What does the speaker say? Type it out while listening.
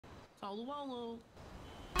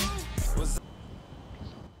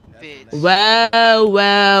Bitch. Well.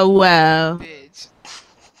 Bitch.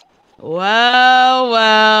 Well.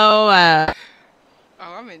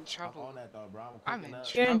 Oh, I'm in trouble. I'm in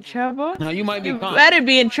You're in trouble. trouble? No, you might be You calm. better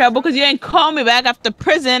be in trouble because you ain't called me back after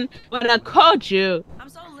prison when I called you. I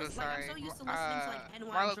feel sorry.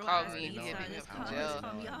 Marlo called me. He hit me up from jail,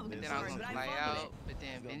 and then I was gonna fly out. But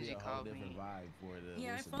then Benji called me. Oh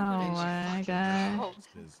my Benji god. called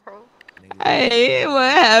me, bro. Hey, what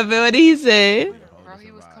happened? What did he say? Bro,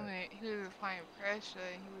 he was coming. He was applying pressure.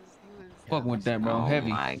 And he was. Fuck with that, bro. Oh Heavy.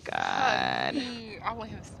 my Fuck god. me. I want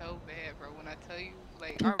him so bad, bro. When I tell you,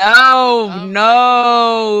 like, our bond was No, unbreakable.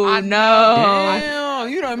 no, I know. no. Damn,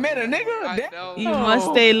 you done met a nigga. I know. You must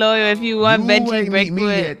Damn. stay loyal if you want You Benji ain't break meet me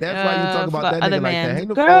with yet. That's why you talk about for that other nigga like that. man. Hang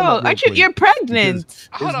the phone Girl, up real aren't you? quick. You're Because pregnant.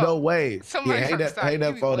 there's no way. Somebody, Yeah, sorry, hang give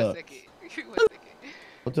that me phone 1 up. second. Give me 1 second.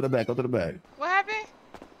 Go to the back. Go to the back. What happened?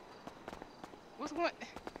 What's going?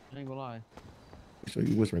 I ain't gonna lie. So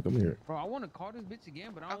you whispering. Come here. Bro, I want to call this bitch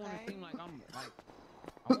again, but I don't want Okay. to seem like I'm like.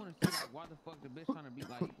 I want to see like why the fuck the bitch trying to be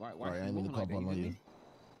like why Sorry, I she ain't mean to moving like call that. You on feel you. me?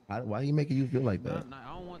 Why you making you feel like Nah, that? nah,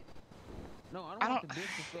 I don't want. No, I I don't want don't. the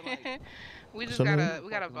bitch to feel like. We just your name?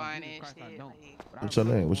 gotta bond and Christ, I shit. don't. Like, But I What's your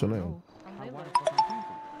really name? What's your wanna name? know I'm How, why the Layla. fuck I'm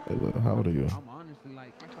single? Hey, look, how old are you? I'm honestly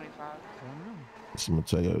like, I'm 25. I wanna know. I'm gonna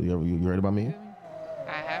tell you. You heard about You me? feel me?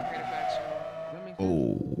 I have heard about you. That makes sense.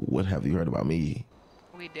 Oh, what have you heard about me?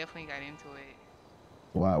 We definitely got into it.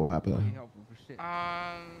 Why? What Ain't happened? helpful for shit.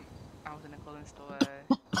 I was in a clothing store.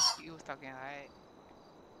 You was talking like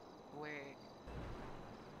weird.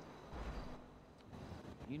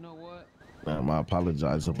 You know what? I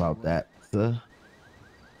apologize about that, sir.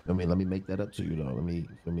 Let me make that up to you though.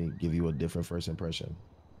 Let me give you a different first impression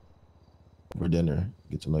for dinner.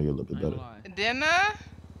 Get to know you a little bit I ain't better. gonna lie. Dinner?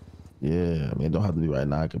 Yeah, I mean, it don't have to be right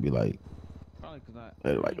now. It could be like Probably cause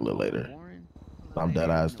like a little later. boring. I'm dead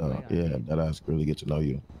ass In a way though. I Yeah, did. dead ass. Really get to know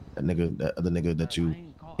you. That other nigga that I you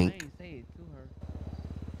ain't call. I think ain't say it to her.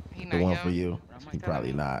 He the not one for him? you, But I What he you telling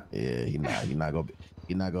probably me? not. Yeah, he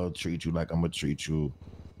not gonna treat you like I'm gonna treat you.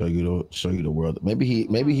 Show you the world. Maybe he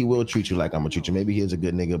will treat you like I'm gonna treat you. Maybe he is a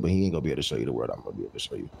good nigga, but he ain't gonna be able to show you the world I'm gonna be able to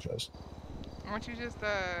show you. Trust. Weren't you just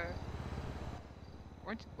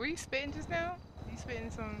were you spitting just now? You spitting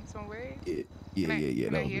some words? Yeah, Can I yeah.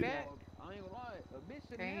 can That I was hear me. that? I ain't gonna lie. A bitch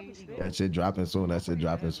shouldn't Can have you an spit? ego. That shit dropping soon. That shit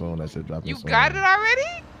dropping soon. That shit dropping You got it soon. already?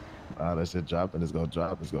 That shit dropping. It's gonna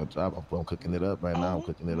drop. It's gonna drop. I'm cooking it up right now. I'm Oh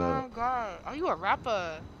cooking it up. my god. Are you a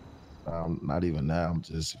rapper? Not even now. I'm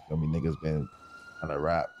just, you feel me, niggas been trying to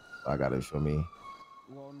rap. So I gotta, feel me,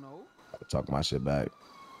 Well, no. talk my shit back.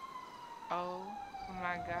 Oh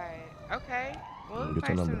my god. Okay. Well, it's Get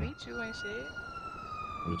your nice to number. meet you and shit.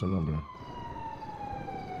 Get your number.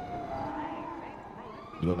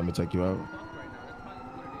 You gonna let me take you out?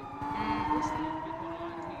 We'll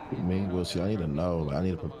see. Me, we'll see. I need to know. Like, I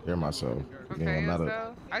need to prepare myself. Prepare I'm not a,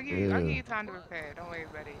 yourself. I'll give yeah, you time to prepare. Don't worry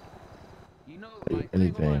about it. You know, like I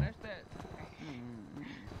ain't gonna lie. anything. That's that.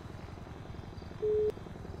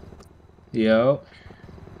 Yo.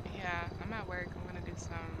 Yeah, I'm at work. I'm gonna do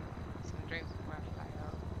some drinks before I fly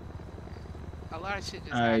out. A lot of shit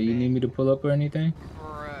just You need happened. me to pull up or anything?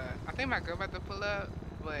 Bruh. I think my girl about to pull up,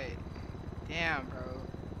 but damn, bro.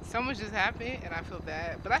 So much just happened and I feel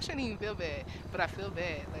bad. But I shouldn't even feel bad. But I feel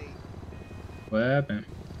bad. Like, What happened?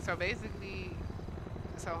 so basically,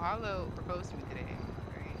 so Hollow proposed to me today,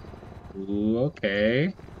 right? Ooh,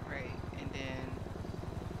 okay. Right. And then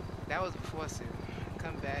that was before Sue.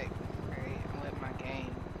 Come back, right? I'm with my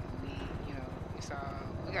game. We,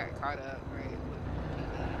 we got caught up, right? With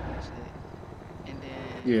PD and shit. And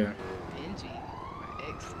then Yeah. Benji, my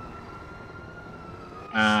ex.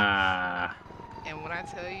 Ah. And when I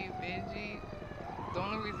tell you Benji, the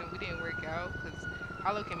only reason we didn't work out, because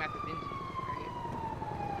Hollow came after Benji, right?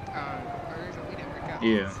 The reason we didn't work out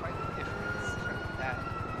Yeah. was flight difference from that.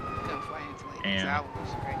 We couldn't fly into like these Damn. hours,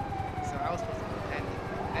 right? So I was supposed to be with that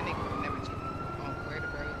nigga. That nigga would never cheat on me. On word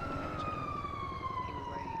of bro, he would never cheat on me.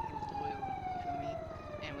 He was loyal, you feel me?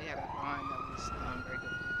 And we had a bond that was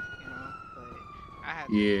unbreakable, you know? But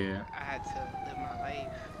Yeah. I had to live my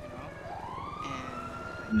life, you know? And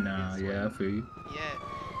like Nah, niggas yeah, I wasn't feel you. yet.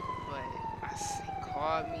 But he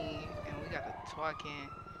called me and we got to talking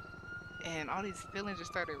and all these feelings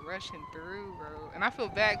just started rushing through, bro. And I feel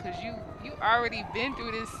bad because you already been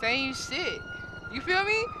through this same shit. You feel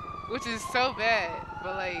me? Which is so bad.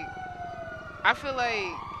 But like, I feel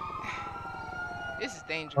like this is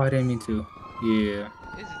Oh, I dangerous. didn't mean to. Yeah.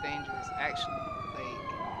 This is dangerous, actually. Like,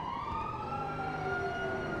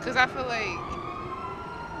 cause I feel like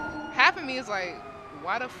half of me is like,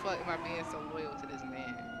 why the fuck am I being so loyal to this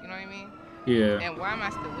man? You know what I mean? Yeah. And why am I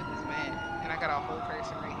still with this man? And I got a whole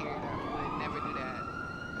person right here that would never do that.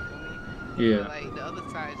 You feel me? But Yeah. like the other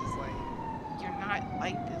side is just like, you're not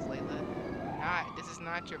like this, Layla. You're not. This is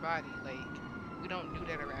not your body. Like, we don't do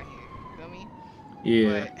that around here. You feel me?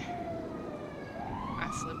 Yeah. But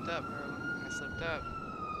I slipped up, bro. I slipped up.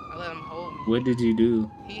 I let him hold me. What did you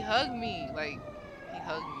do? He hugged me. Like, he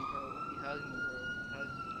hugged me, bro. He hugged me, bro. He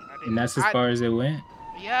hugged me. And I And didn't. that's as far as it went?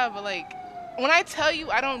 Yeah, but like, when I tell you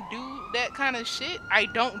I don't do that kind of shit, I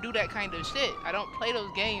don't do that kind of shit. I don't play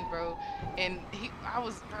those games, bro. And I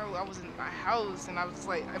was in my house, and I was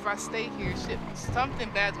like, if I stay here, shit, something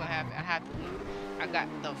bad's gonna happen. I have to leave. I got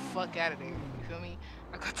the fuck out of there. You feel me?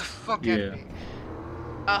 I got the fuck out of Yeah. there.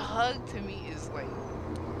 A hug to me is like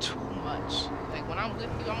too much. Like when I'm with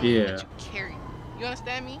you, I'm gonna Yeah. let you carry me. You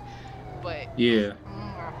understand me? But Yeah. oh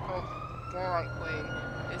my fucking god,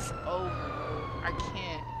 Quay, it's over, bro. I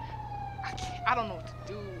can't. I don't know what to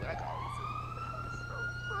do. Like, oh,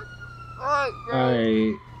 bro.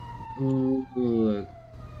 Alright. Look,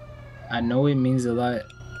 I know it means a lot,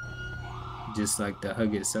 just like the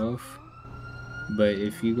hug itself. But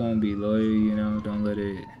if you're gonna be loyal, you know, don't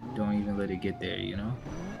even let it get there, you know?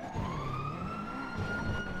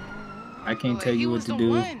 I But can't like, tell he you what was to the do,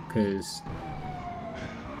 one. cause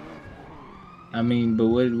I mean, but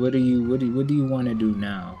what do you want to do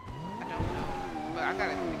now? I don't know, but I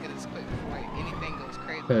gotta think of this quick before like, anything goes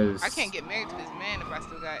crazy. I can't Cause get married to this man if I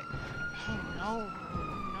still got. Oh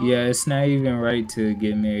no, yeah, it's not even right to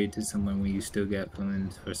get married to someone when you still got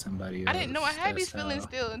feelings for somebody I didn't know I else. had these That's feelings how.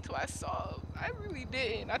 still until I saw him. I really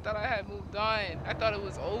didn't. I thought I had moved on. I thought it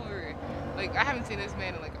was over. Like I haven't seen this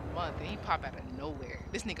man in like a month, and he pop out of nowhere.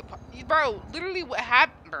 This nigga pop, bro. Literally, what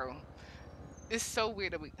happened, bro? It's so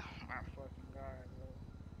weird that we. Oh my fucking god, bro.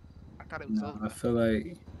 I thought it was No, over. I feel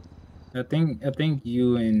like I think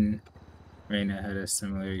you and Raina had a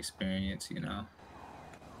similar experience. You know,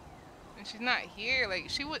 And she's not here. Like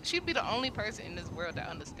she'd be the only person in this world that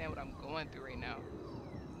understand what I'm going through right now.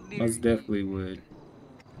 most Literally. definitely would.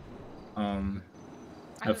 Um,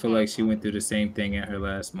 I I just feel want like to she went through the same thing in her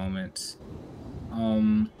last moments.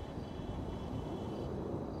 Um,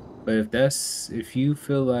 but if you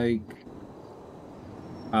feel like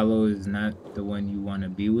Hollow is not the one you want to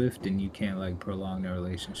be with, then you can't like prolong the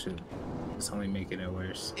relationship. It's only making it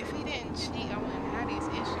worse. If he didn't cheat, I wouldn't have these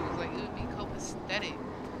issues. Like it would be copacetic.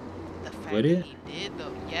 The Would fact that it? he did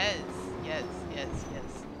though, yes, yes, yes, yes.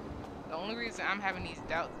 The only reason I'm having these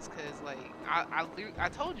doubts is because like I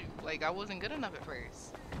told you like I wasn't good enough at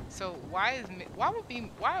first. So why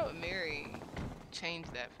would Mary change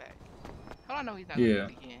that fact? How do I know he's not gonna do Yeah.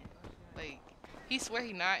 it again? Like he swear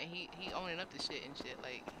he not, and he owning up to shit and shit.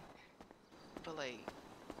 Like, but like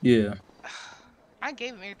Yeah. I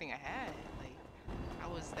gave him everything I had. Like I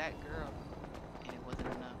was that girl, and it wasn't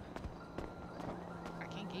enough. I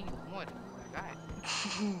can't give you more than what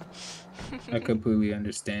I I got. completely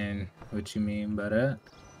understand what you mean by that.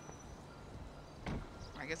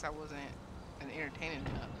 I guess I wasn't an entertaining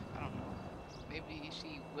enough. I don't know. Maybe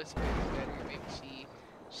she whispered better. Maybe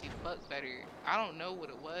she fucked better. I don't know what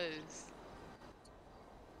it was.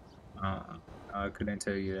 I couldn't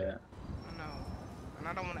tell you that. I know, and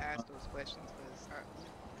I don't want to ask those questions because I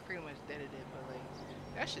pretty much deaded it. But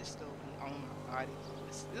like that should still be on my body.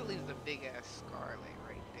 It leaves a big ass scar like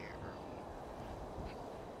right there,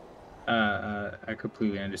 bro. I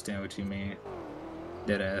completely understand what you mean.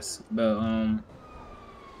 Dead ass. But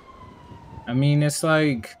I mean it's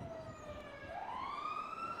like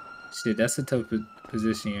shit, that's a tough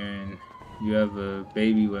position you're in. You have a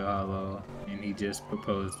baby with Hollow and he just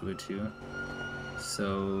proposed with you.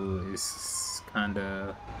 So it's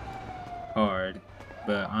kinda hard.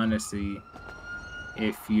 But honestly,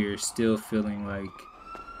 if you're still feeling like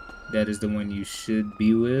that is the one you should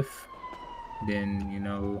be with, then you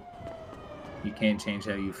know you can't change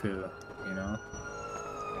how you feel, you know?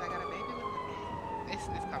 But I got a baby with it. It's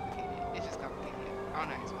complicated. It's just complicated. I don't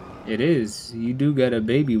know how to explain it. It is. You do got a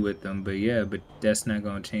baby with them, but yeah, but that's not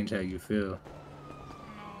gonna change how you feel. No,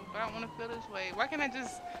 but I don't want to feel this way. Why can't I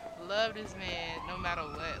just love this man no matter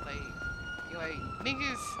what? Like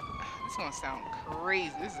niggas. This gonna sound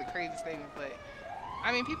crazy. This is a crazy statement, but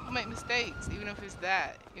I mean, people make mistakes, even if it's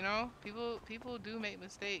that. You know, people do make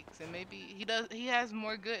mistakes, and maybe he does. He has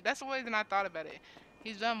more good. That's the way that I thought about it.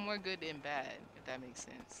 He's done more good than bad, if that makes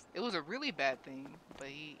sense. It was a really bad thing, but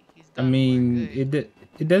he's I done more mean, good.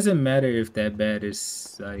 it doesn't matter if that bad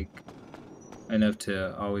is like enough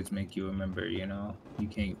to always make you remember, you know? You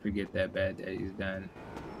can't forget that bad that he's done.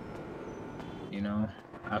 You know?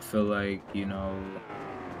 I feel like, you know,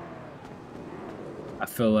 I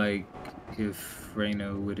feel like if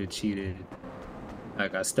Reina would have cheated,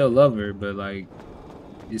 Like I still love her, but like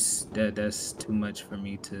that's too much for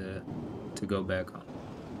me to go back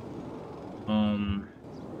on.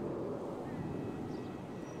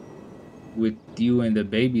 With you and the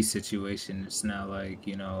baby situation, it's not like,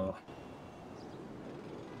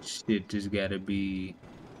 shit just gotta be,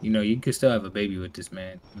 you can still have a baby with this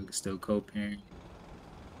man. You can still co-parent.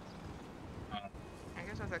 Um, I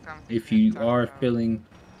guess that's a conversation if we have to you talk are about. feeling,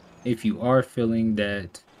 if you are feeling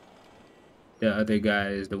that the other guy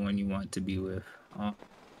is the one you want to be with,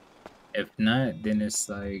 if not, then it's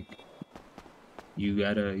like you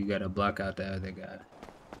gotta block out the other guy.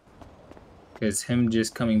 Because him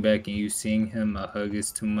just coming back and you seeing him a hug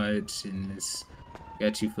is too much and it's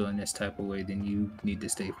got you feeling this type of way, then you need to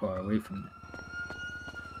stay far away from that.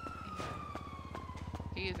 Yeah.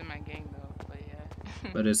 He is in my gang though, but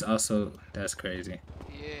yeah. But it's also that's crazy.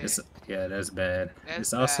 Yeah, It's yeah, that's bad. that's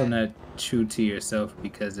It's also bad. not true to yourself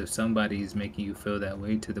because if somebody is making you feel that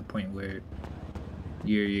way to the point where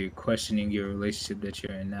you're questioning your relationship that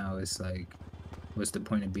you're in now, it's like, what's the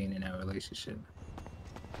point of being in that relationship?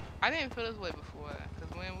 I didn't feel this way before, cause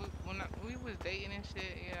we was dating and shit,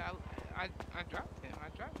 yeah, I dropped him.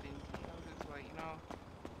 I dropped him. I was just like,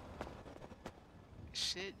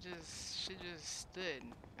 shit just stood,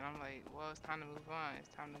 and I'm like, well, it's time to move on. It's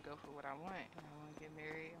time to go for what I want. I want to get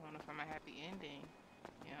married. I want to find my happy ending.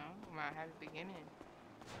 My happy beginning.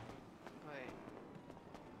 But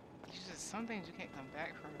you just some things you can't come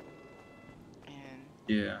back from.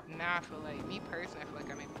 Yeah, And now I feel like me personally, I feel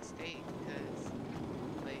like I made a mistake because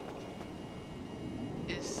like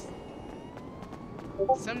it's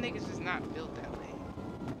some niggas just not built that way.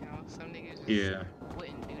 Some niggas just yeah,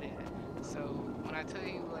 wouldn't do that. So when I tell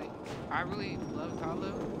you like I really loved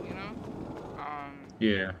Hollow,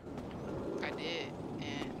 yeah. I did,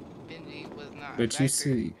 and Benji was not a But you factor.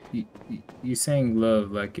 see, you saying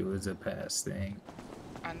love like it was a past thing.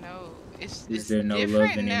 I know Is it's there no love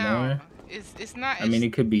different now. anymore? It's not I mean, as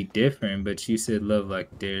it could be different, but you said love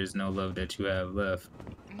like there's no love that you have left.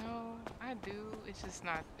 no, I do. It's just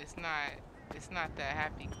not. It's not that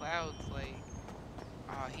happy clouds like.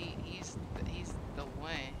 Oh, he's the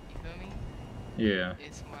one. You feel me? Yeah.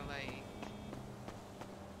 It's more like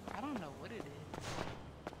I don't know what it is.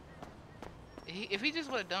 If he just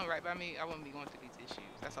would have done right by me, I wouldn't be going through these issues.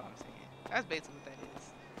 That's all I'm saying. That's basically what that is.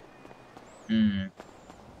 Mm.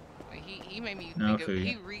 Like he made me No, I think of feel you.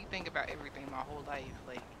 he rethink about everything my whole life.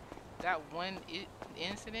 Like that one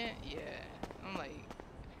incident, yeah. I'm like,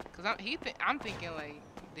 cause I'm thinking like,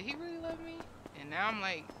 did he really love me? And now I'm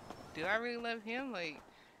like, did I really love him? Like,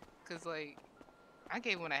 cause like I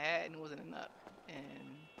gave him what I had and it wasn't enough.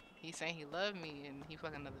 And he's saying he loved me and he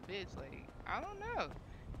fucking another bitch. Like I don't know.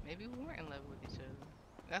 Maybe we weren't in love with each other.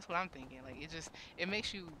 That's what I'm thinking. Like it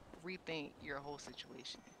makes you rethink your whole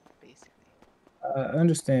situation, basically. I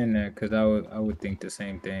understand that because I would think the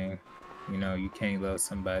same thing. You can't love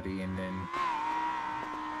somebody and then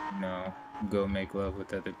you know go make love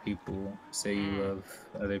with other people. Say you Mm. love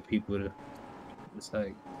other people. It's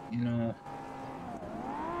like you know,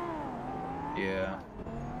 yeah.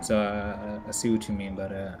 So I see what you mean by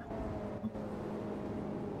that.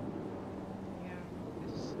 Yeah.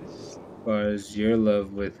 It's As far as your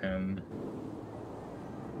love with him,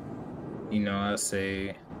 I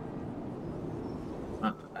say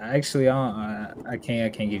actually I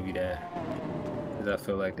can't give you that because I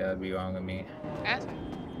feel like that would be wrong of me. ask me.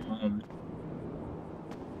 Um,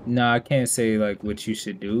 no, I can't say like what you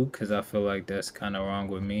should do because I feel like that's kind of wrong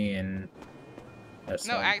with me, and that's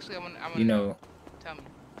No, like actually, I want you to know. know Tell me.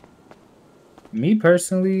 me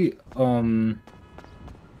personally.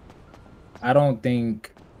 I don't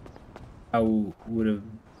think I would have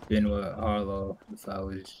been with Harlow if I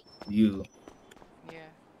was you. Yeah.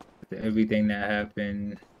 Everything that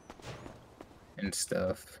happened and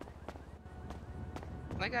stuff.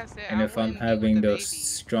 Like I said, And I if I'm wouldn't be with having the those baby.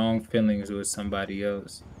 strong feelings with somebody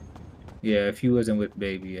else, yeah, if you wasn't with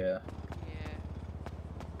baby, yeah. Yeah.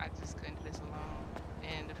 I just couldn't do this alone.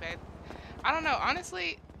 And the fact, I don't know.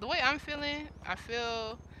 Honestly, the way I'm feeling, I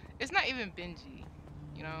feel it's not even Benji.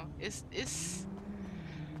 It's.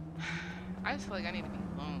 I just feel like I need to be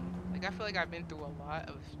alone. Like I feel like I've been through a lot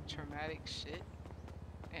of traumatic shit,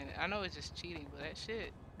 and I know it's just cheating, but that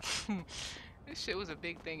shit, this shit was a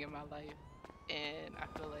big thing in my life, and I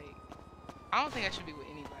feel like I don't think I should be with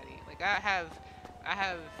anybody. Like I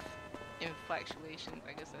have infatuations.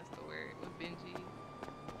 I guess that's the word with Benji,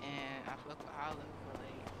 and I fuck with Hollow, but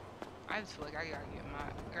like I just feel like I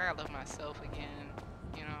gotta love myself again.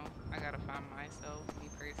 I gotta find myself, me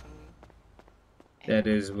personally. That And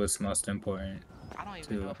is what's most important I don't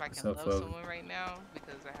even know to if I can love self-love. someone right now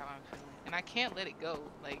because of how I'm feeling. And I can't let it go.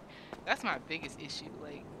 Like, that's my biggest issue.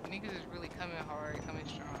 Like, niggas is really coming hard, coming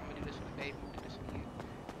strong. I'm gonna do this for the baby, I'm gonna do this for you.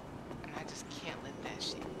 And I just can't let that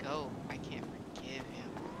shit go. I can't forgive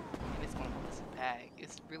him. And it's gonna hold us back.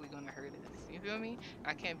 It's really gonna hurt us. You feel me?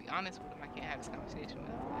 I can't be honest with him. I can't have this conversation with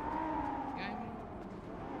him. Like, you know what I mean?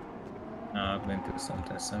 No, I've been through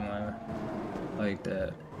something similar like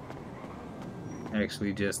that.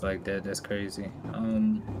 Actually, just like that. That's crazy.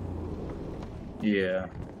 Yeah.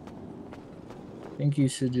 I think you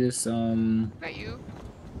should just That you?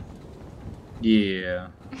 yeah.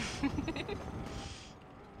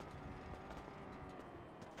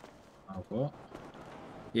 Oh, well.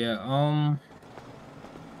 Yeah,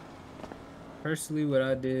 personally what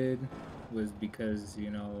I did was because, you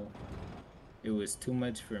know, it was too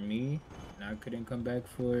much for me and I couldn't come back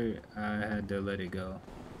for it. I had to let it go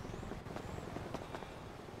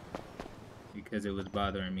because it was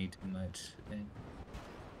bothering me too much. And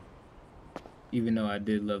even though I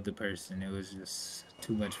did love the person, it was just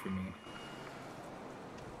too much for me.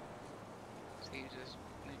 So you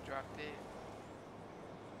dropped it.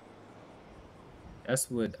 That's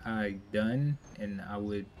what I done, and I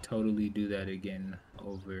would totally do that again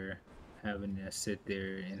over having to sit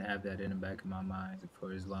there and have that in the back of my mind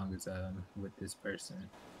for as long as I'm with this person.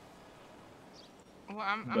 Well,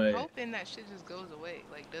 I'm But hoping that shit just goes away.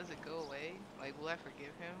 Like, does it go away? Like, will I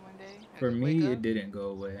forgive him one day? I for just wake me, up. it didn't go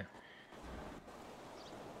away.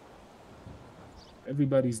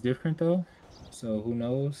 Everybody's different though, so who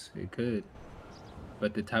knows? It could.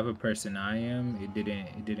 But the type of person I am, it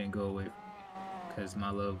didn't go away from me because my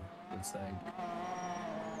love was like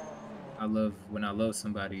I love when I love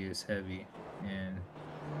somebody it's heavy, and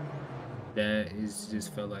that is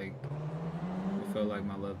just felt like it felt like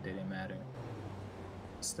my love didn't matter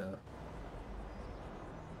stuff.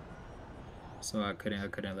 So I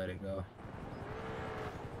couldn't let it go.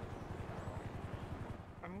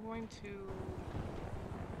 I'm going to.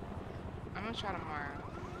 I'm gonna try tomorrow.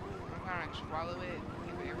 I'm gonna swallow it,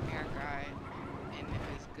 give it everything I got, and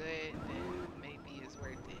if it's good, then maybe it's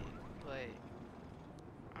worth it. But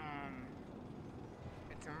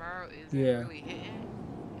if tomorrow isn't Yeah. really hitting,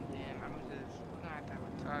 then we're gonna have to have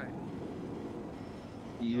a talk.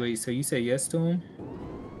 You, Yeah, wait, so you say yes to him?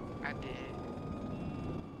 I did.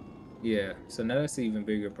 Yeah. So now that's an even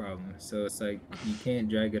bigger problem. So it's like you can't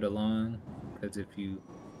drag it along because if you,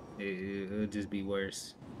 it'll just be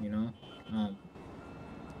worse. You know. Um.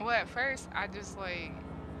 Well, at first, I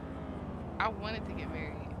wanted to get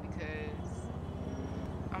married because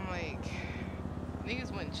I'm like,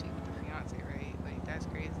 niggas wouldn't cheat with the fiance, right? Like, that's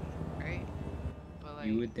crazy, right? But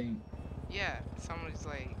You like, would think. yeah, someone's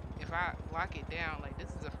like, if I lock it down, like, this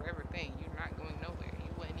is a forever thing. You're not going nowhere. You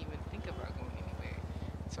wouldn't even think about going anywhere.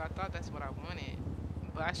 So I thought that's what I wanted.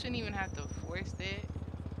 But I shouldn't even have to force that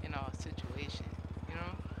in a situation, you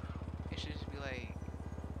know? It should just be like,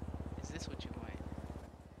 is this what you want?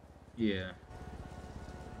 Yeah.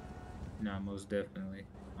 No, most definitely.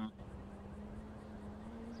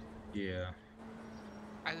 Yeah.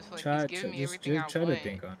 I just feel like he's Try, giving me everything just I try to want.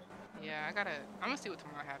 think on it. Yeah, I'm gonna see what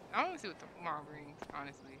tomorrow happens. I'm gonna see what tomorrow brings,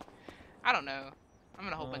 honestly. I don't know. I'm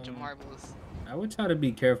in a whole bunch of Um. marbles. I would try to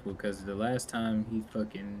be careful because the last time he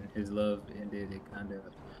fucking his love ended, it kind of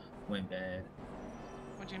went bad.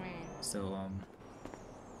 What do you mean? So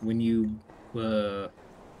when you uh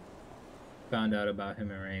found out about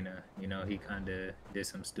him and Raina, you know, he kind of did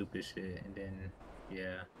some stupid shit, and then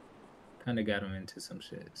yeah, kind of got him into some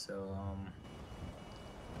shit. So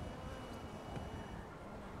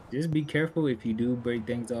just be careful if you do break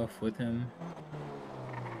things off with him.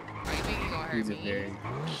 Oh, you think he gonna hurt He's a me? very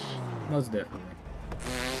most definitely.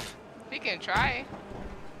 He can try.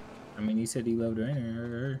 I mean, he said he loved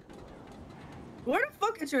Raina. Where the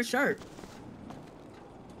fuck is your shirt?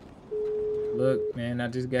 Look, man, I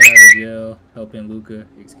just got out of jail helping Luca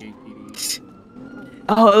escape PD.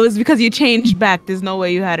 Oh, it was because you changed back. There's no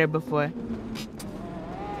way you had her before.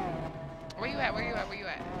 Where you at? Where you at? Where you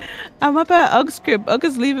at? I'm up at Ug's crib. Ugg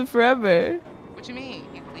is leaving forever. What you mean?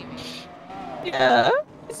 He's leaving? Yeah.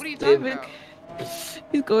 He's What are you talking leaving. about?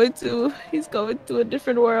 He's going to a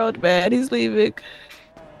different world, man. He's leaving.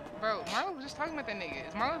 Bro, Marlo was just talking about that nigga.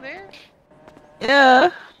 Is Marlo there?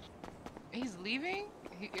 Yeah. He's leaving?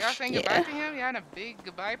 Y'all saying goodbye Yeah. to him? Y'all having a big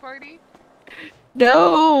goodbye party?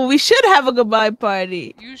 No, we should have a goodbye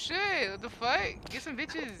party. You should. What the fuck? Get some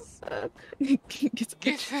bitches.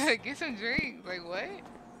 Get- Get some drinks. Like what?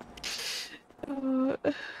 Uh,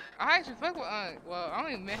 I actually fuck with well, I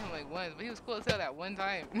only met him like once, but he was cool as hell that one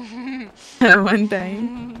time. one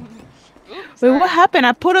time. Oops. Wait, sorry. what happened?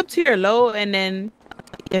 I pulled up to your low and then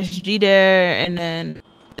ESG there, and then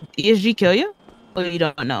ESG kill you? Oh, you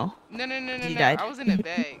don't know. No, no, no, no, He no. died. I was in the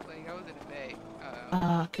bag. Like I was in the bag.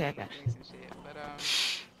 Oh, okay, Getting okay. drinks and shit. But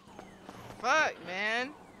fuck,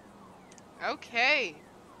 man. Okay.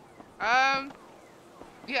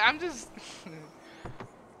 Yeah, I'm just.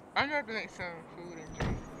 I'm gonna have to make some food and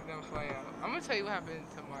drinks and then fly out. I'm gonna tell you what happened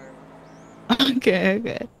tomorrow. Okay,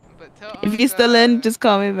 okay. But tell If Unc, you're still in, just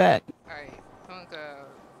call me back. alright, tell Unc,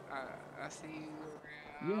 I'll see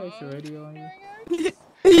you You got your around radio on you? later, I guess.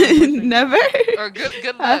 Never? Or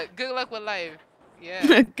good Huh? luck. Good luck with life. Yeah.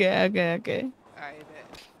 Okay, okay, okay. Alright,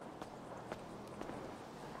 bet.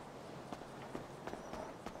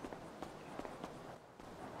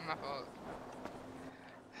 My fault.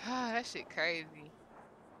 That shit crazy.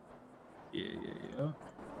 Yeah, yeah, yeah.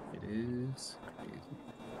 It is crazy.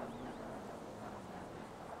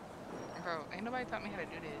 Bro, ain't nobody taught me how to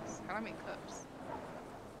do this. How do I make cups?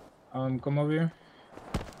 Come over here.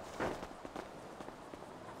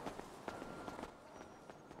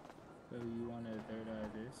 So you want a third eye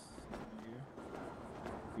of this over here?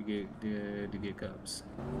 To get to get cups.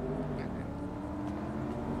 Okay.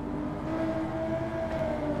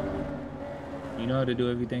 You know how to do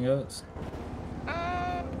everything else?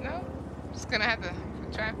 No. Just gonna have to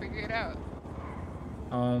try and figure it out.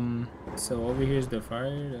 So over here's the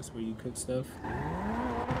fire. That's where you cook stuff.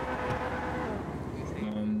 Let me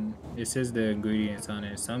see. It says the ingredients on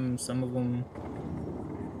it. Some of them.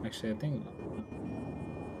 Actually, I think.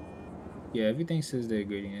 Yeah, everything says the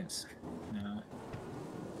ingredients. Now,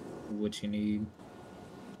 what you need.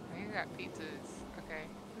 Oh, you got pizzas. Okay.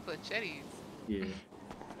 These Lachettes. Yeah.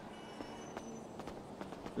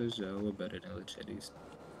 Those are a little better than Lachettes.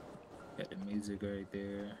 Got the music right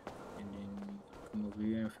there, and then come over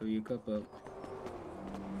here and fill your cup up.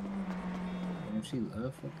 Damn, she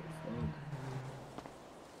left. What the fuck?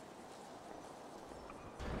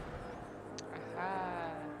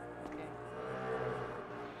 Aha. Okay.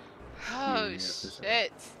 Yeah, Oh, yeah, for sure.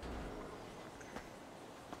 shit.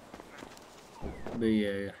 But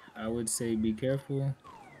yeah, I would say be careful.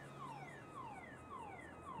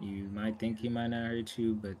 You might think he might not hurt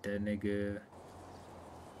you, but that nigga.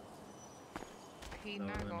 He No,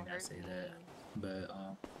 not let me gonna not hurt say me. that. But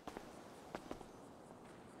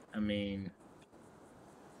I mean,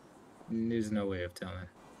 there's no way of telling.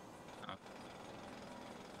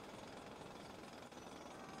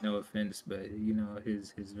 No offense, but you know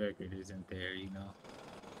his record isn't there. You know,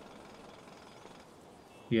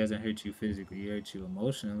 he hasn't hurt you physically. He hurt you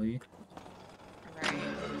emotionally. Right.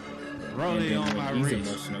 Rolling And on then my when he's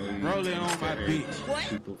wrist. emotional, he Rolling tends on to my hurt beat.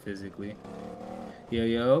 people physically.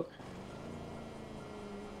 Yo.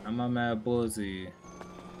 I'm a mad bullsy.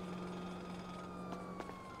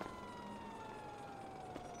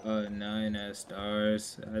 9 as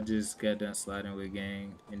stars. I just got done sliding with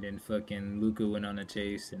gang, and then fucking Luca went on a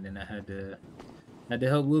chase, and then I had to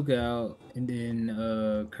help Luca out, and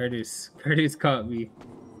then Curtis caught me.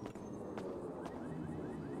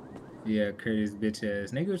 Yeah, Curtis bitch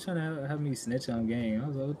ass nigga was trying to have me snitch on gang. I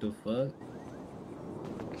was like, what the fuck?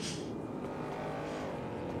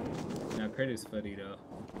 Now Curtis funny though.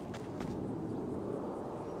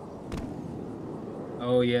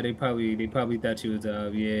 Oh yeah, they probably thought you was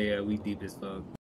yeah, we deep as fuck.